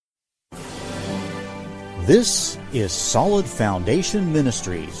This is Solid Foundation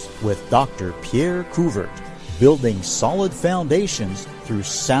Ministries with Dr. Pierre Couvert, building solid foundations through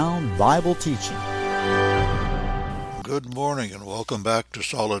sound Bible teaching. Good morning and welcome back to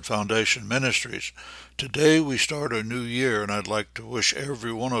Solid Foundation Ministries. Today we start a new year, and I'd like to wish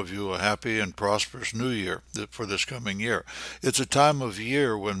every one of you a happy and prosperous new year for this coming year. It's a time of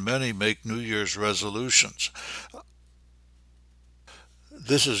year when many make New Year's resolutions.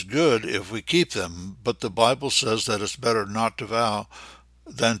 This is good if we keep them, but the Bible says that it's better not to vow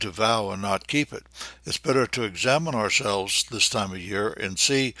than to vow and not keep it. It's better to examine ourselves this time of year and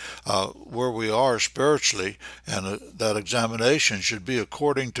see where we are spiritually, and that examination should be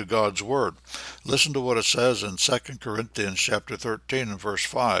according to God's Word. Listen to what it says in 2 Corinthians chapter 13 and verse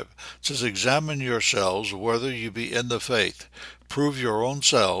 5. It says, "Examine yourselves whether you be in the faith. Prove your own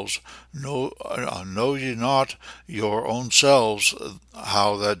selves. Know ye not your own selves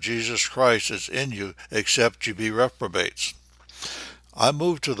how that Jesus Christ is in you, except ye be reprobates." I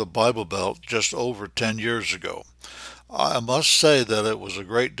moved to the Bible Belt just over 10 years ago. I must say that it was a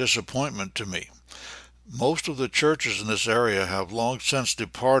great disappointment to me. Most of the churches in this area have long since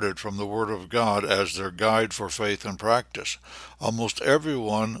departed from the Word of God as their guide for faith and practice. Almost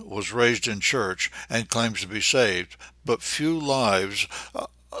everyone was raised in church and claims to be saved, but few lives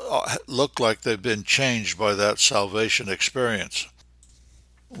look like they've been changed by that salvation experience.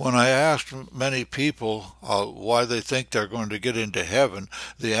 When I ask many people why they think they're going to get into heaven,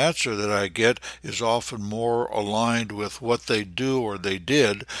 the answer that I get is often more aligned with what they do or they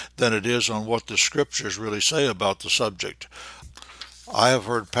did than it is on what the scriptures really say about the subject. I have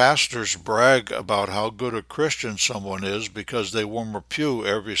heard pastors brag about how good a Christian someone is because they warm a pew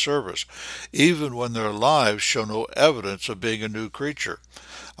every service, even when their lives show no evidence of being a new creature.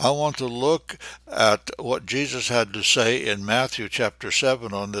 I want to look at what Jesus had to say in Matthew chapter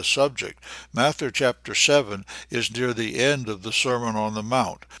 7 on this subject. Matthew chapter 7 is near the end of the Sermon on the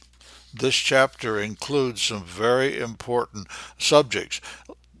Mount. This chapter includes some very important subjects.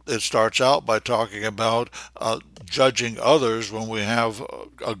 It starts out by talking about judging others when we have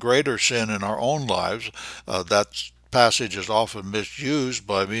a greater sin in our own lives. That passage is often misused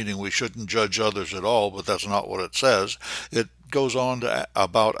by meaning we shouldn't judge others at all, but that's not what it says. It goes on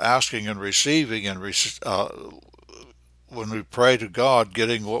about asking and receiving, and when we pray to God,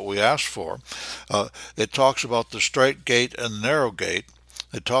 getting what we ask for. It talks about the straight gate and the narrow gate.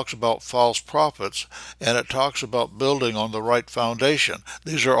 It talks about false prophets, and it talks about building on the right foundation.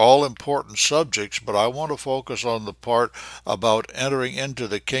 These are all important subjects, but I want to focus on the part about entering into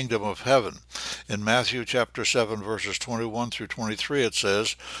the kingdom of heaven. In Matthew chapter 7, verses 21 through 23, it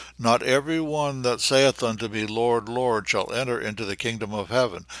says, "Not every one that saith unto me, Lord, Lord, shall enter into the kingdom of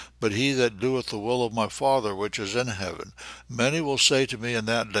heaven, but he that doeth the will of my Father which is in heaven. Many will say to me in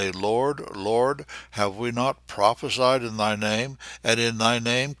that day, Lord, Lord, have we not prophesied in thy name, and in thy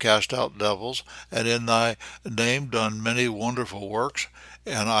name cast out devils, and in thy name done many wonderful works?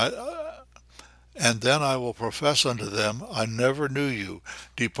 And then I will profess unto them, I never knew you.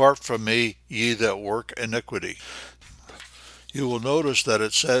 Depart from me, ye that work iniquity." You will notice that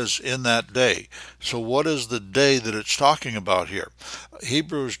it says in that day. So what is the day that it's talking about here?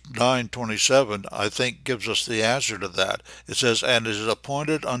 Hebrews 9:27, I think, gives us the answer to that. It says, "And it is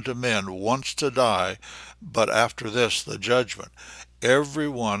appointed unto men once to die, but after this the judgment."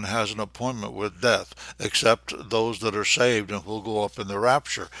 Everyone has an appointment with death, except those that are saved and will go up in the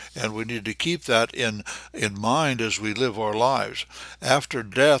rapture. And we need to keep that in mind as we live our lives. After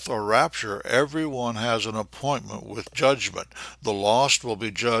death or rapture, everyone has an appointment with judgment. The lost will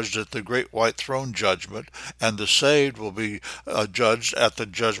be judged at the great white throne judgment, and the saved will be judged at the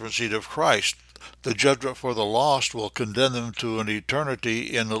judgment seat of Christ. The judgment for the lost will condemn them to an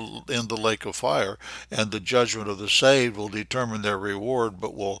eternity in the lake of fire, and the judgment of the saved will determine their reward,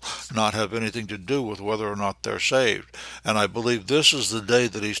 but will not have anything to do with whether or not they're saved. And I believe this is the day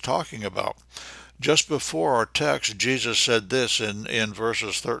that he's talking about. Just before our text, Jesus said this in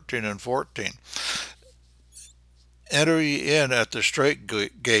verses 13 and 14. "Enter ye in at the strait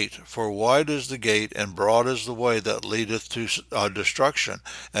gate, for wide is the gate, and broad is the way that leadeth to destruction,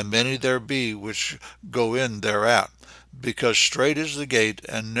 and many there be which go in thereat. Because strait is the gate,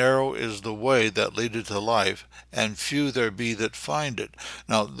 and narrow is the way that leadeth to life, and few there be that find it."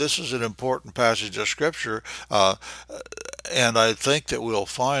 Now, this is an important passage of Scripture, and I think that we'll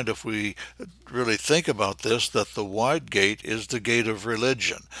find, if we really think about this, that the wide gate is the gate of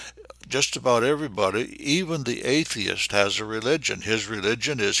religion. Just about everybody, even the atheist, has a religion. His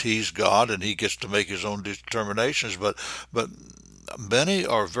religion is he's God and he gets to make his own determinations, but Many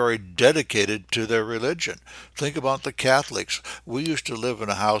are very dedicated to their religion. Think about the Catholics. We used to live in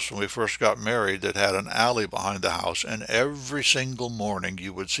a house when we first got married that had an alley behind the house, and every single morning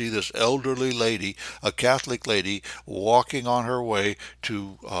you would see this elderly lady, a Catholic lady, walking on her way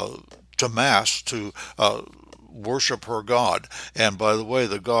to Mass to worship her God. And by the way,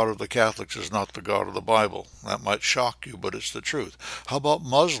 the God of the Catholics is not the God of the Bible. That might shock you, but it's the truth. How about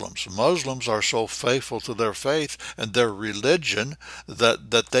Muslims? Muslims are so faithful to their faith and their religion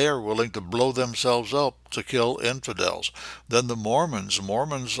that they are willing to blow themselves up to kill infidels. Then the Mormons.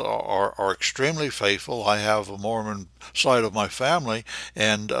 Mormons are extremely faithful. I have a Mormon side of my family,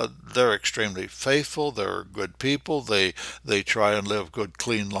 and they're extremely faithful. They're good people. They try and live good,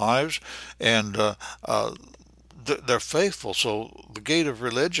 clean lives, and they're faithful. So the gate of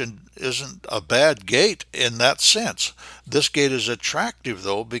religion isn't a bad gate in that sense. This gate is attractive,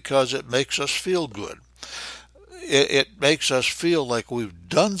 though, because it makes us feel good. It makes us feel like we've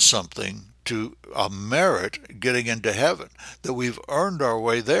done something to merit getting into heaven, that we've earned our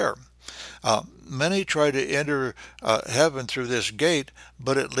way there. Many try to enter heaven through this gate,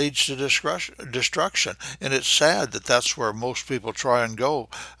 but it leads to destruction. And it's sad that that's where most people try and go,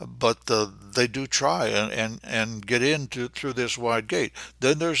 but they do try and get through this wide gate.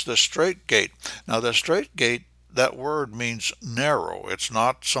 Then there's the straight gate. Now, the straight gate, that word means narrow. It's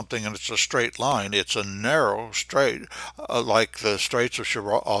not something and it's a straight line. It's a narrow, straight, like the Straits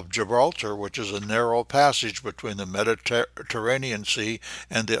of Gibraltar, which is a narrow passage between the Mediterranean Sea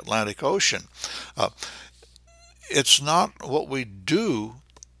and the Atlantic Ocean. It's not what we do,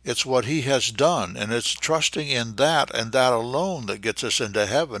 it's what he has done, and it's trusting in that and that alone that gets us into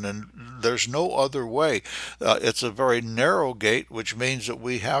heaven, and there's no other way. It's a very narrow gate, which means that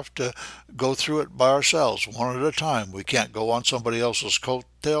we have to go through it by ourselves, one at a time. We can't go on somebody else's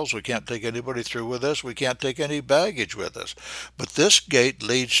coattails. We can't take anybody through with us. We can't take any baggage with us. But this gate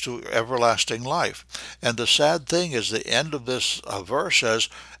leads to everlasting life. And the sad thing is the end of this verse says,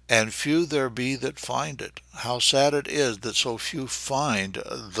 and few there be that find it. How sad it is that so few find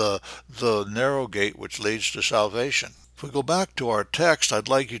the narrow gate which leads to salvation. If we go back to our text, I'd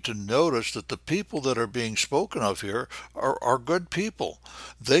like you to notice that the people that are being spoken of here are good people.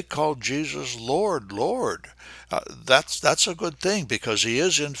 They call Jesus Lord, Lord. That's a good thing because he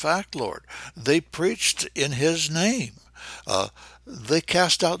is in fact Lord. They preached in his name. They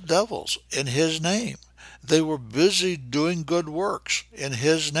cast out devils in his name. They were busy doing good works in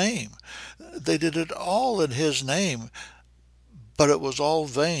his name. They did it all in his name, but it was all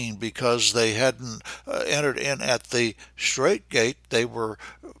vain because they hadn't entered in at the straight gate. They were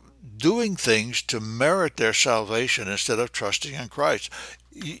doing things to merit their salvation instead of trusting in Christ.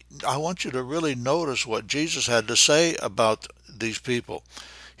 I want you to really notice what Jesus had to say about these people.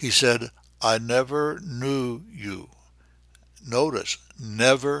 He said, I never knew you. Notice,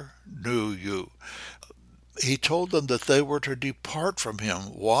 never knew you. He told them that they were to depart from him.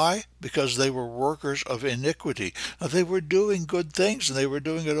 Why? Because they were workers of iniquity. Now, they were doing good things, and they were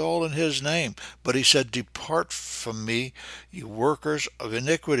doing it all in his name. But he said, depart from me, you workers of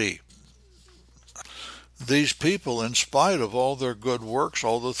iniquity. These people, in spite of all their good works,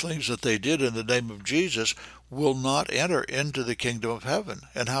 all the things that they did in the name of Jesus, will not enter into the kingdom of heaven.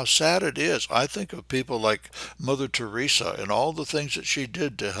 And how sad it is. I think of people like Mother Teresa and all the things that she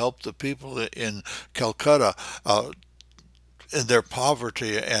did to help the people in Calcutta in their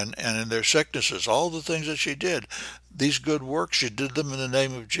poverty and in their sicknesses, all the things that she did. These good works, she did them in the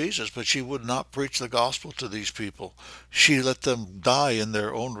name of Jesus, but she would not preach the gospel to these people. She let them die in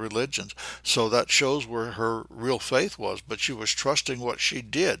their own religions. So that shows where her real faith was, but she was trusting what she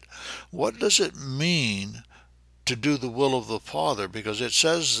did. What does it mean to do the will of the Father? Because it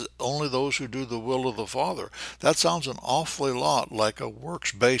says only those who do the will of the Father. That sounds an awfully lot like a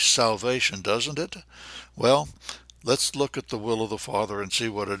works-based salvation, doesn't it? Well, let's look at the will of the Father and see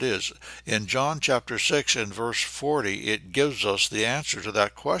what it is. In John chapter 6 and verse 40, it gives us the answer to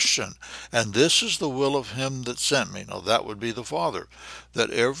that question. And this is the will of him that sent me. Now that would be the Father, that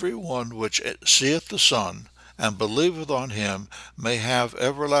every one which seeth the Son and believeth on him may have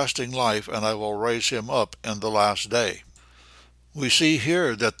everlasting life, and I will raise him up in the last day. We see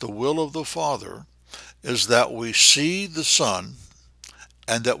here that the will of the Father is that we see the Son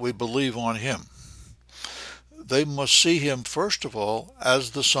and that we believe on him. They must see him, first of all,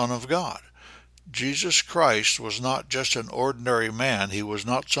 as the Son of God. Jesus Christ was not just an ordinary man. He was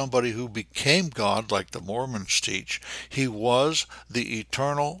not somebody who became God like the Mormons teach. He was the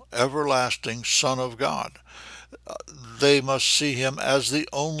eternal, everlasting Son of God. They must see him as the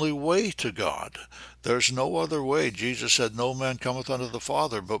only way to God. There's no other way. Jesus said, no man cometh unto the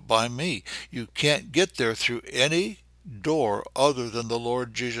Father but by me. You can't get there through any door other than the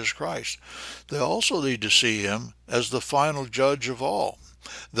Lord Jesus Christ. They also need to see him as the final judge of all.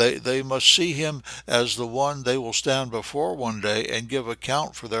 They must see him as the one they will stand before one day and give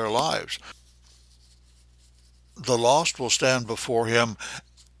account for their lives. The lost will stand before him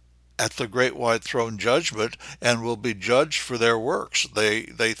at the great white throne judgment and will be judged for their works. They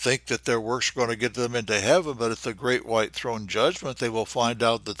think that their works are going to get them into heaven, but at the great white throne judgment they will find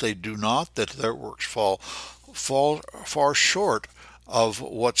out that they do not, that their works fall far short of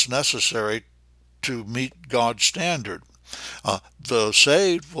what's necessary to meet God's standard. The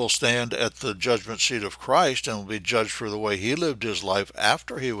saved will stand at the judgment seat of Christ and will be judged for the way he lived his life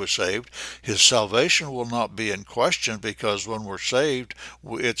after he was saved. His salvation will not be in question, because when we're saved,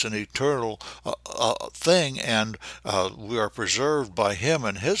 it's an eternal thing, and we are preserved by him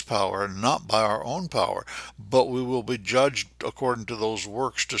and his power, and not by our own power. But we will be judged according to those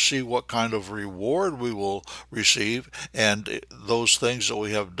works to see what kind of reward we will receive, and those things that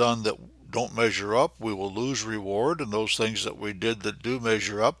we have done that don't measure up, we will lose reward, and those things that we did that do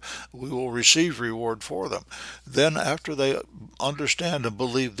measure up, we will receive reward for them. Then after they understand and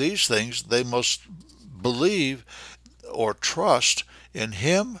believe these things, they must believe or trust in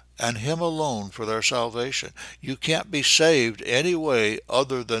him and him alone for their salvation. You can't be saved any way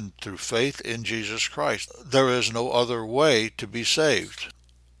other than through faith in Jesus Christ. There is no other way to be saved.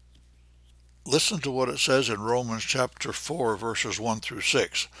 Listen to what it says in Romans chapter 4, verses 1 through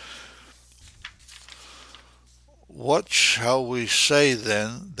 6. What shall we say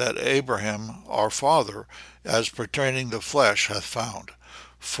then that Abraham our father, as pertaining the flesh, hath found?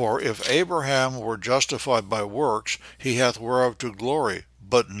 For if Abraham were justified by works, he hath whereof to glory,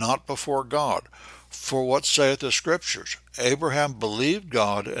 but not before God. For what saith the Scriptures? Abraham believed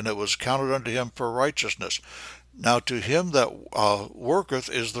God, and it was counted unto him for righteousness. Now to him that worketh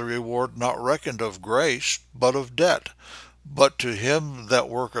is the reward not reckoned of grace, but of debt. But to him that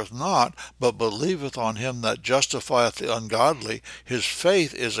worketh not, but believeth on him that justifieth the ungodly, his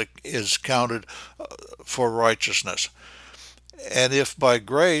faith is counted for righteousness. And if by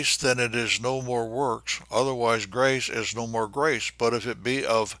grace, then it is no more works, otherwise grace is no more grace. But if it be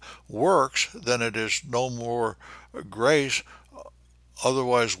of works, then it is no more grace,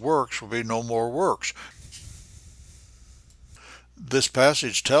 otherwise works will be no more works. This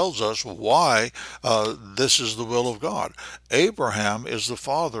passage tells us why this is the will of God. Abraham is the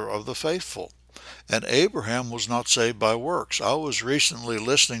father of the faithful, and Abraham was not saved by works. I was recently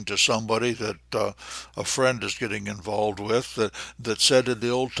listening to somebody that a friend is getting involved with that said in the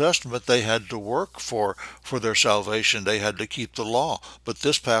Old Testament they had to work for their salvation. They had to keep the law. But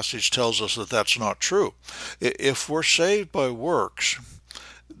this passage tells us that that's not true. If we're saved by works,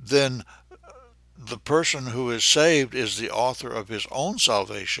 then the person who is saved is the author of his own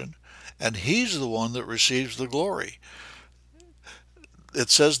salvation, and he's the one that receives the glory.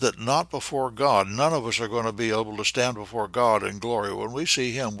 It says that not before God. None of us are going to be able to stand before God in glory. When we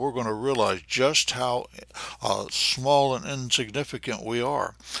see him, we're going to realize just how small and insignificant we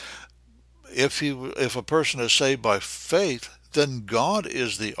are. If a person is saved by faith, then God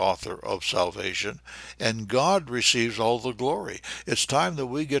is the author of salvation, and God receives all the glory. It's time that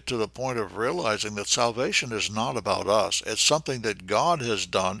we get to the point of realizing that salvation is not about us. It's something that God has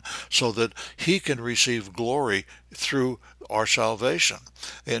done so that he can receive glory through our salvation.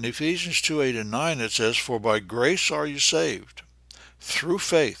 In Ephesians 2:8 and 9 it says, For by grace are you saved, through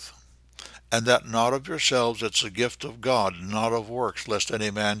faith, and that not of yourselves, it's a gift of God, not of works, lest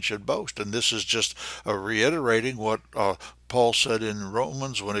any man should boast. And this is just reiterating what Paul said in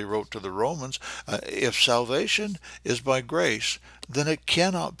Romans when he wrote to the Romans. If salvation is by grace, then it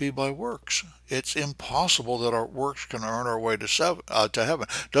cannot be by works. It's impossible that our works can earn our way to heaven.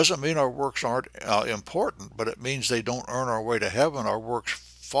 Doesn't mean our works aren't important, but it means they don't earn our way to heaven. Our works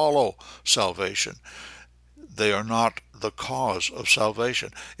follow salvation. They are not the cause of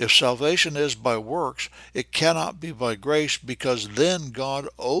salvation. If salvation is by works, it cannot be by grace, because then God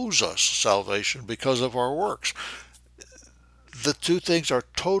owes us salvation because of our works. The two things are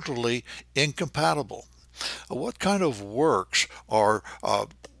totally incompatible. What kind of works are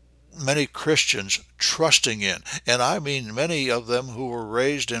many Christians trusting in? And I mean many of them who were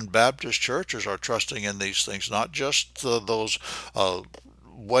raised in Baptist churches are trusting in these things, not just those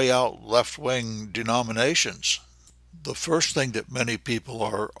way out left-wing denominations. The first thing that many people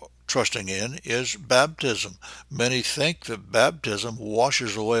are trusting in is baptism. Many think that baptism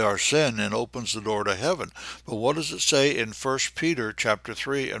washes away our sin and opens the door to heaven. But what does it say in 1 Peter chapter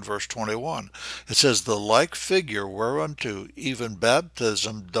 3 and verse 21? It says, The like figure whereunto even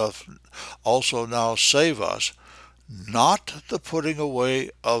baptism doth also now save us, not the putting away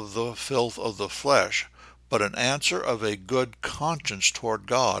of the filth of the flesh, but an answer of a good conscience toward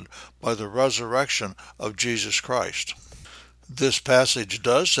God by the resurrection of Jesus Christ. This passage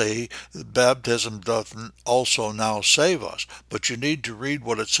does say baptism doth also now save us, but you need to read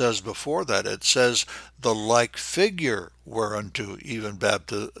what it says before that. It says, the like figure whereunto even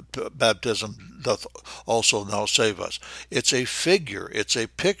baptism doth also now save us. It's a figure, it's a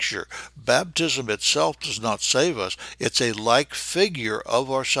picture. Baptism itself does not save us. It's a like figure of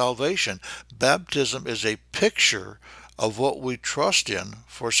our salvation. Baptism is a picture of what we trust in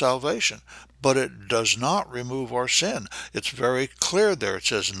for salvation. But it does not remove our sin. It's very clear there. It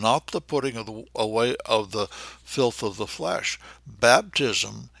says, not the putting away of the filth of the flesh.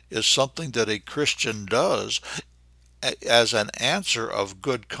 Baptism is something that a Christian does as an answer of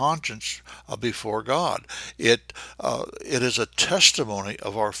good conscience before God. It is a testimony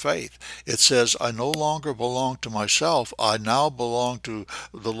of our faith. It says, I no longer belong to myself. I now belong to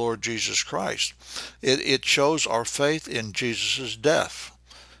the Lord Jesus Christ. It shows our faith in Jesus' death.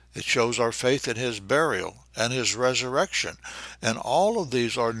 It shows our faith in his burial and his resurrection. And all of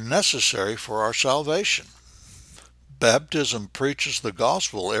these are necessary for our salvation. Baptism preaches the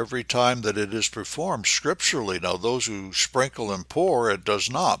gospel every time that it is performed scripturally. Now, those who sprinkle and pour, it does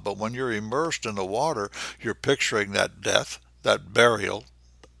not. But when you're immersed in the water, you're picturing that death, that burial,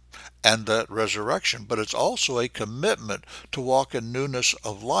 and that resurrection. But it's also a commitment to walk in newness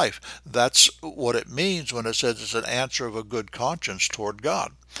of life. That's what it means when it says it's an answer of a good conscience toward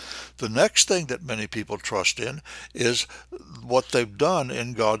God. The next thing that many people trust in is what they've done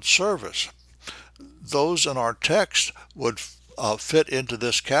in God's service. Those in our text would fit into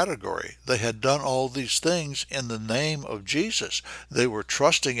this category. They had done all these things in the name of Jesus. They were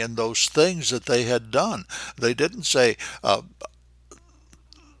trusting in those things that they had done. They didn't say,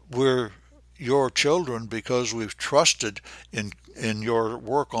 we're your children because we've trusted in your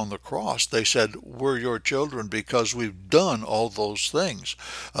work on the cross. They said, we're your children because we've done all those things.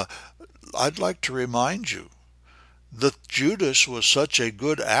 I'd like to remind you that Judas was such a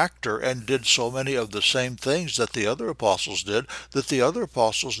good actor and did so many of the same things that the other apostles did, that the other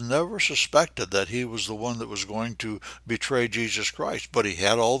apostles never suspected that he was the one that was going to betray Jesus Christ. But he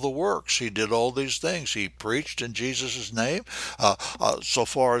had all the works. He did all these things. He preached in Jesus' name. So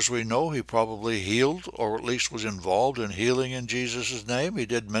far as we know, he probably healed, or at least was involved in healing in Jesus' name. He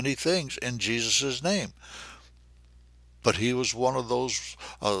did many things in Jesus' name. But he was one of those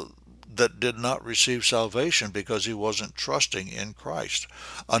that did not receive salvation because he wasn't trusting in Christ.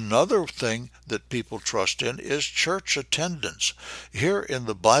 Another thing that people trust in is church attendance. Here in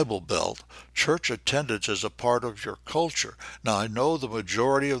the Bible Belt, church attendance is a part of your culture. Now, I know the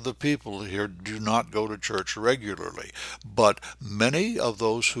majority of the people here do not go to church regularly, but many of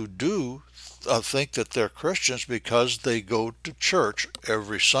those who do think that they're Christians because they go to church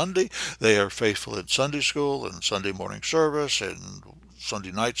every Sunday. They are faithful in Sunday school and Sunday morning service and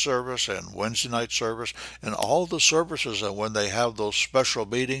Sunday night service and Wednesday night service and all the services. And when they have those special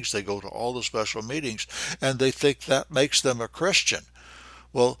meetings, they go to all the special meetings, and they think that makes them a Christian.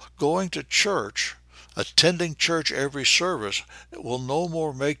 Well, going to church, attending church every service, will no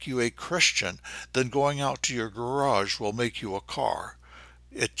more make you a Christian than going out to your garage will make you a car.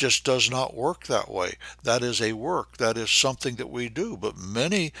 It just does not work that way. That is a work. That is something that we do. But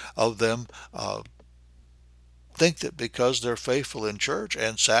many of them think that because they're faithful in church,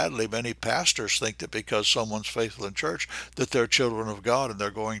 and sadly many pastors think that because someone's faithful in church that they're children of God and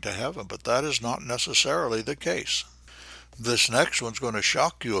they're going to heaven. But that is not necessarily the case. This next one's going to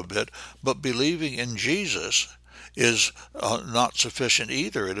shock you a bit, but believing in Jesus is not sufficient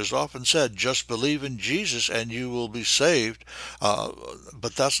either. It is often said, just believe in Jesus and you will be saved.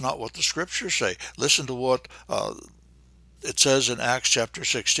 But that's not what the scriptures say. Listen to what it says in Acts chapter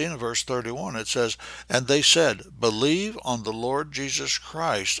 16 verse 31. It says, and they said, believe on the Lord Jesus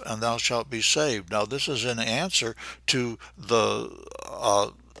Christ and thou shalt be saved. Now this is in answer to the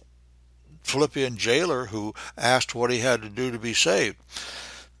Philippian jailer who asked what he had to do to be saved.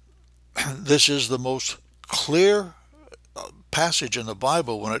 This is the most clear passage in the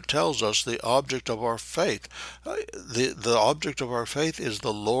Bible when it tells us the object of our faith. The object of our faith is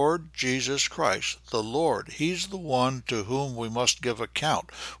the Lord Jesus Christ. The Lord. He's the one to whom we must give account.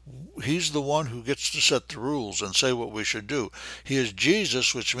 He's the one who gets to set the rules and say what we should do. He is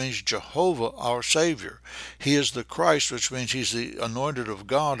Jesus, which means Jehovah, our Savior. He is the Christ, which means he's the anointed of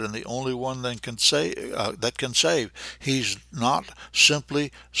God and the only one that can save. He's not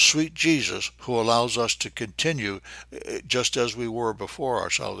simply sweet Jesus who allows us to continue just as we were before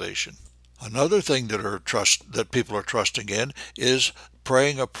our salvation. Another thing that people are trusting in is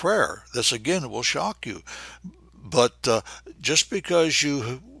praying a prayer. This again will shock you. But just because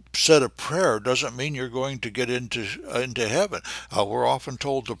you said a prayer doesn't mean you're going to get into heaven. We're often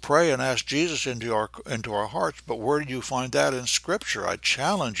told to pray and ask Jesus into our hearts, but where do you find that in Scripture? I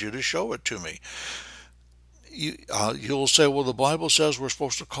challenge you to show it to me. You'll say, well, the Bible says we're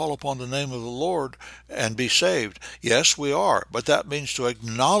supposed to call upon the name of the Lord and be saved. Yes, we are, but that means to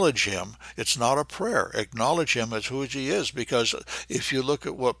acknowledge Him. It's not a prayer. Acknowledge Him as who He is, because if you look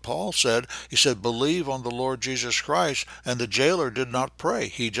at what Paul said, he said, believe on the Lord Jesus Christ, and the jailer did not pray.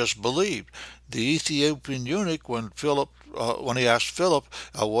 He just believed. The Ethiopian eunuch, when he asked Philip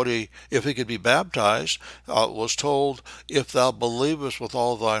if he could be baptized, was told, "If thou believest with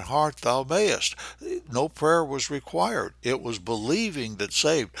all thine heart, thou mayest." No prayer was required. It was believing that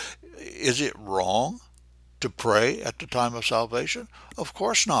saved. Is it wrong to pray at the time of salvation? Of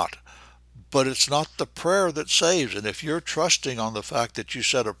course not. But it's not the prayer that saves. And if you're trusting on the fact that you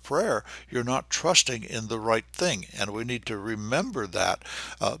said a prayer, you're not trusting in the right thing. And we need to remember that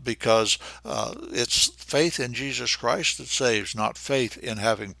because it's faith in Jesus Christ that saves, not faith in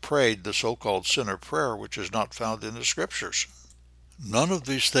having prayed the so-called sinner prayer, which is not found in the Scriptures. None of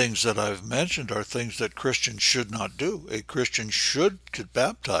these things that I've mentioned are things that Christians should not do. A Christian should get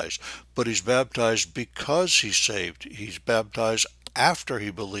baptized, but he's baptized because he's saved. He's baptized after he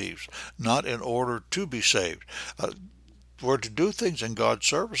believes, not in order to be saved. We're to do things in God's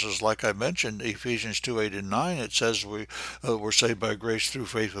services. Like I mentioned, Ephesians 2:8 and 9, it says we're saved by grace through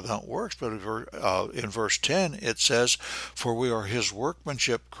faith without works. But in verse 10, it says, for we are His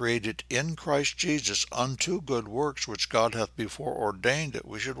workmanship, created in Christ Jesus unto good works, which God hath before ordained that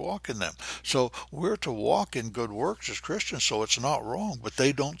we should walk in them. So we're to walk in good works as Christians, so it's not wrong, but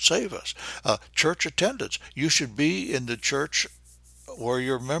they don't save us. Church attendance. You should be in the church where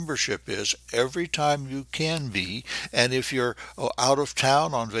your membership is every time you can be, and if you're out of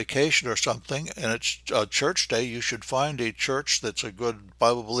town on vacation or something and it's a church day, you should find a church that's a good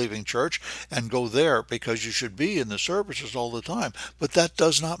Bible-believing church and go there, because you should be in the services all the time. But that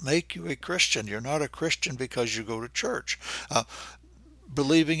does not make you a Christian. You're not a Christian because you go to church.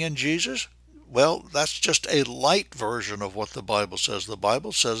 Believing in Jesus, well, that's just a light version of what the Bible says. The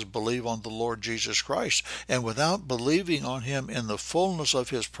Bible says believe on the Lord Jesus Christ. And without believing on Him in the fullness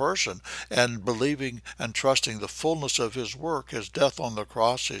of His person, and believing and trusting the fullness of His work, His death on the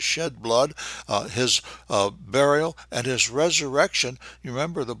cross, His shed blood, His burial, and His resurrection, you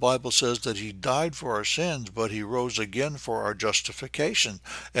remember the Bible says that He died for our sins, but He rose again for our justification.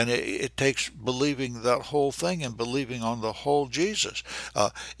 And it takes believing that whole thing and believing on the whole Jesus.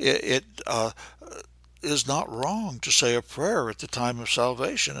 It is not wrong to say a prayer at the time of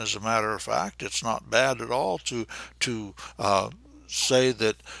salvation. As a matter of fact, it's not bad at all to say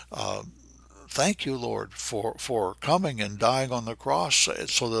that, thank you, Lord, for coming and dying on the cross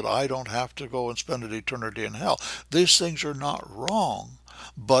so that I don't have to go and spend an eternity in hell. These things are not wrong,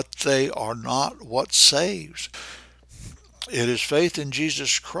 but they are not what saves. It is faith in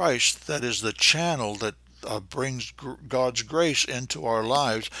Jesus Christ that is the channel that brings God's grace into our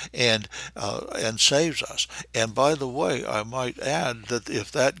lives and saves us. And by the way, I might add that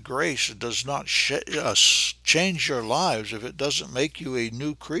if that grace does not change your lives, if it doesn't make you a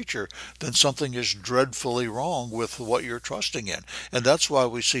new creature, then something is dreadfully wrong with what you're trusting in. And that's why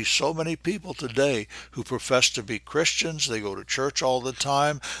we see so many people today who profess to be Christians. They go to church all the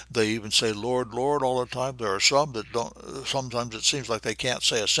time. They even say, Lord, Lord, all the time. There are some that don't. Sometimes it seems like they can't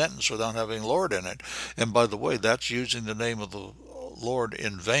say a sentence without having Lord in it. And by the way, that's using the name of the Lord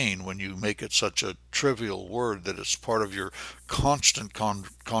in vain when you make it such a trivial word that it's part of your constant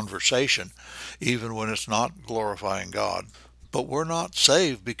conversation, even when it's not glorifying God. But we're not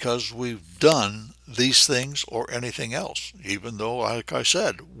saved because we've done these things or anything else, even though, like I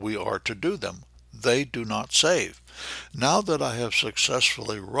said, we are to do them. They do not save. Now that I have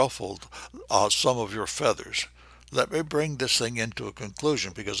successfully ruffled some of your feathers, let me bring this thing into a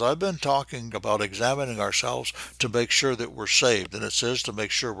conclusion, because I've been talking about examining ourselves to make sure that we're saved, and it says to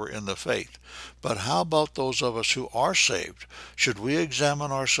make sure we're in the faith. But how about those of us who are saved? Should we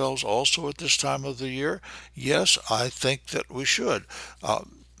examine ourselves also at this time of the year? Yes, I think that we should.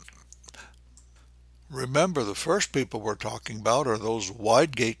 Remember, the first people we're talking about are those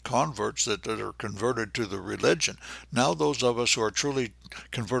wide-gate converts that are converted to the religion. Now those of us who are truly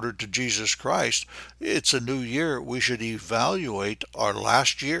converted to Jesus Christ, it's a new year. We should evaluate our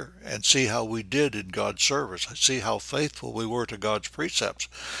last year and see how we did in God's service, see how faithful we were to God's precepts.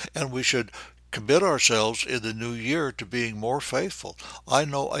 And we should commit ourselves in the new year to being more faithful. I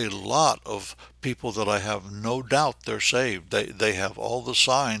know a lot of people that I have no doubt they're saved. They have all the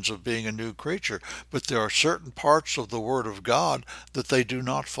signs of being a new creature, but there are certain parts of the Word of God that they do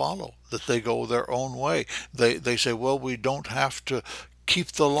not follow, that they go their own way. They say, well, we don't have to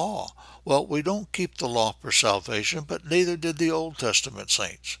keep the law. Well, we don't keep the law for salvation, but neither did the Old Testament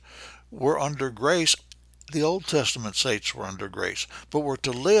saints. We're under grace. The Old Testament saints were under grace, but we're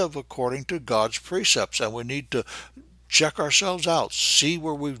to live according to God's precepts, and we need to check ourselves out, see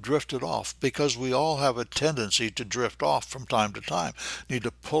where we've drifted off, because we all have a tendency to drift off from time to time. Need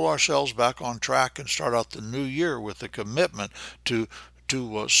to pull ourselves back on track and start out the new year with a commitment to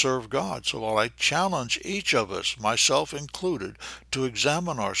serve God. So while I challenge each of us, myself included, to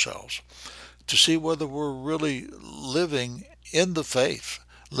examine ourselves, to see whether we're really living in the faith,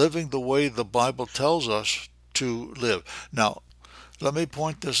 living the way the Bible tells us to live. Now, let me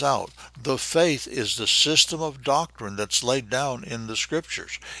point this out. The faith is the system of doctrine that's laid down in the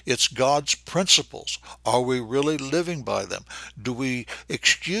Scriptures. It's God's principles. Are we really living by them? Do we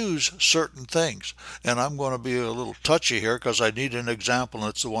excuse certain things? And I'm going to be a little touchy here because I need an example, and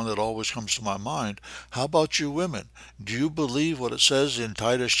it's the one that always comes to my mind. How about you women? Do you believe what it says in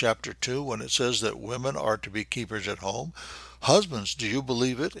Titus chapter 2 when it says that women are to be keepers at home? Husbands, do you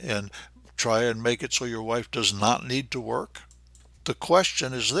believe it and try and make it so your wife does not need to work? The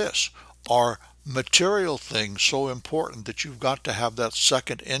question is this: are material things so important that you've got to have that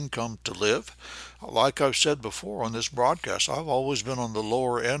second income to live? Like I've said before on this broadcast, I've always been on the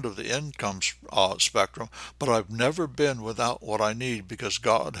lower end of the income spectrum, but I've never been without what I need, because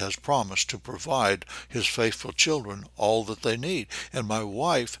God has promised to provide His faithful children all that they need. And my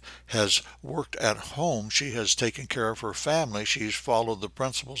wife has worked at home. She has taken care of her family. She's followed the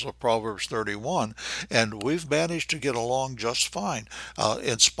principles of Proverbs 31, and we've managed to get along just fine,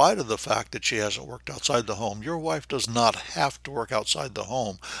 in spite of the fact that she hasn't worked outside the home. Your wife does not have to work outside the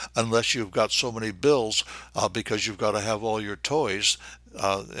home unless you've got so many bills, because you've got to have all your toys.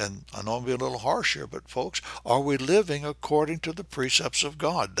 And I know I'm being a little harsh here, but folks, are we living according to the precepts of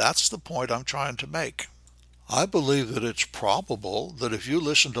God? That's the point I'm trying to make. I believe that it's probable that if you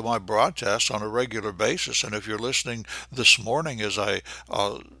listen to my broadcasts on a regular basis, and if you're listening this morning as I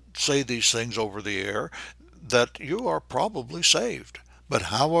say these things over the air, that you are probably saved. But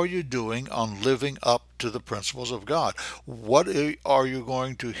how are you doing on living up to the principles of God? What are you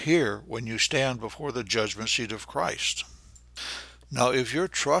going to hear when you stand before the judgment seat of Christ? Now, if you're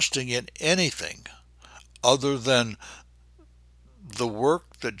trusting in anything other than the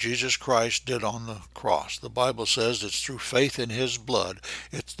work that Jesus Christ did on the cross, the Bible says it's through faith in His blood.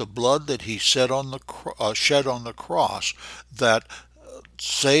 It's the blood that He shed on the cross that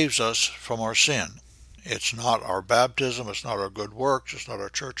saves us from our sin. It's not our baptism, it's not our good works, it's not our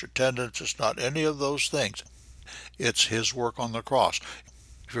church attendance, it's not any of those things. It's His work on the cross.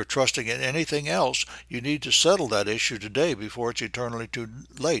 If you're trusting in anything else, you need to settle that issue today before it's eternally too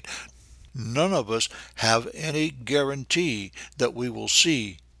late. None of us have any guarantee that we will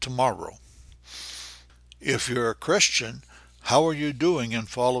see tomorrow. If you're a Christian, how are you doing in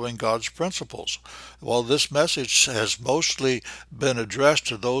following God's principles? Well, this message has mostly been addressed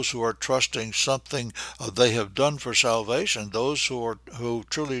to those who are trusting something they have done for salvation. Those who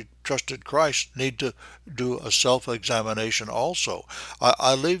truly trusted Christ need to do a self-examination also.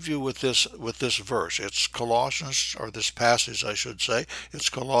 I leave you with this verse. It's Colossians, or this passage I should say.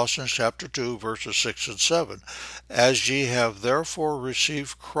 It's Colossians chapter 2, verses 6 and 7. As ye have therefore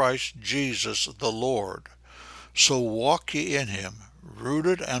received Christ Jesus the Lord, so walk ye in Him,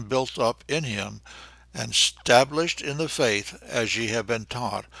 rooted and built up in Him, and established in the faith as ye have been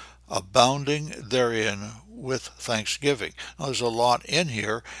taught, abounding therein with thanksgiving. Now, there's a lot in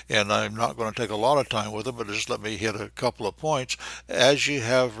here, and I'm not going to take a lot of time with it, but just let me hit a couple of points. As ye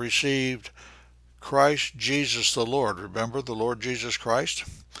have received Christ Jesus the Lord, remember the Lord Jesus Christ?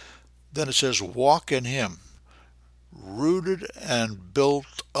 Then it says, walk in Him, rooted and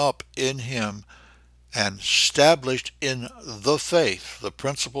built up in Him, and established in the faith, the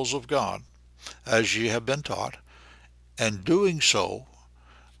principles of God, as ye have been taught, and doing so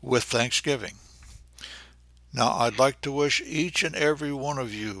with thanksgiving. Now, I'd like to wish each and every one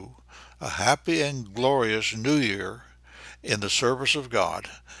of you a happy and glorious New Year in the service of God,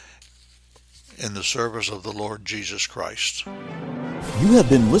 in the service of the Lord Jesus Christ. You have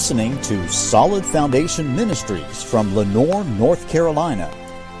been listening to Solid Foundation Ministries from Lenoir, North Carolina.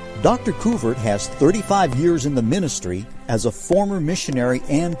 Dr. Couvert has 35 years in the ministry as a former missionary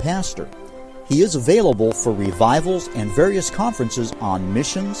and pastor. He is available for revivals and various conferences on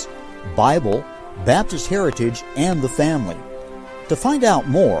missions, Bible, Baptist heritage, and the family. To find out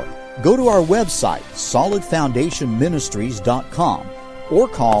more, go to our website, solidfoundationministries.com, or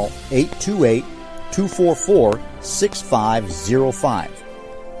call 828-244-6505.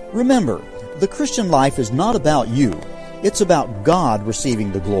 Remember, the Christian life is not about you. It's about God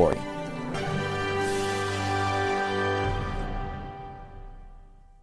receiving the glory.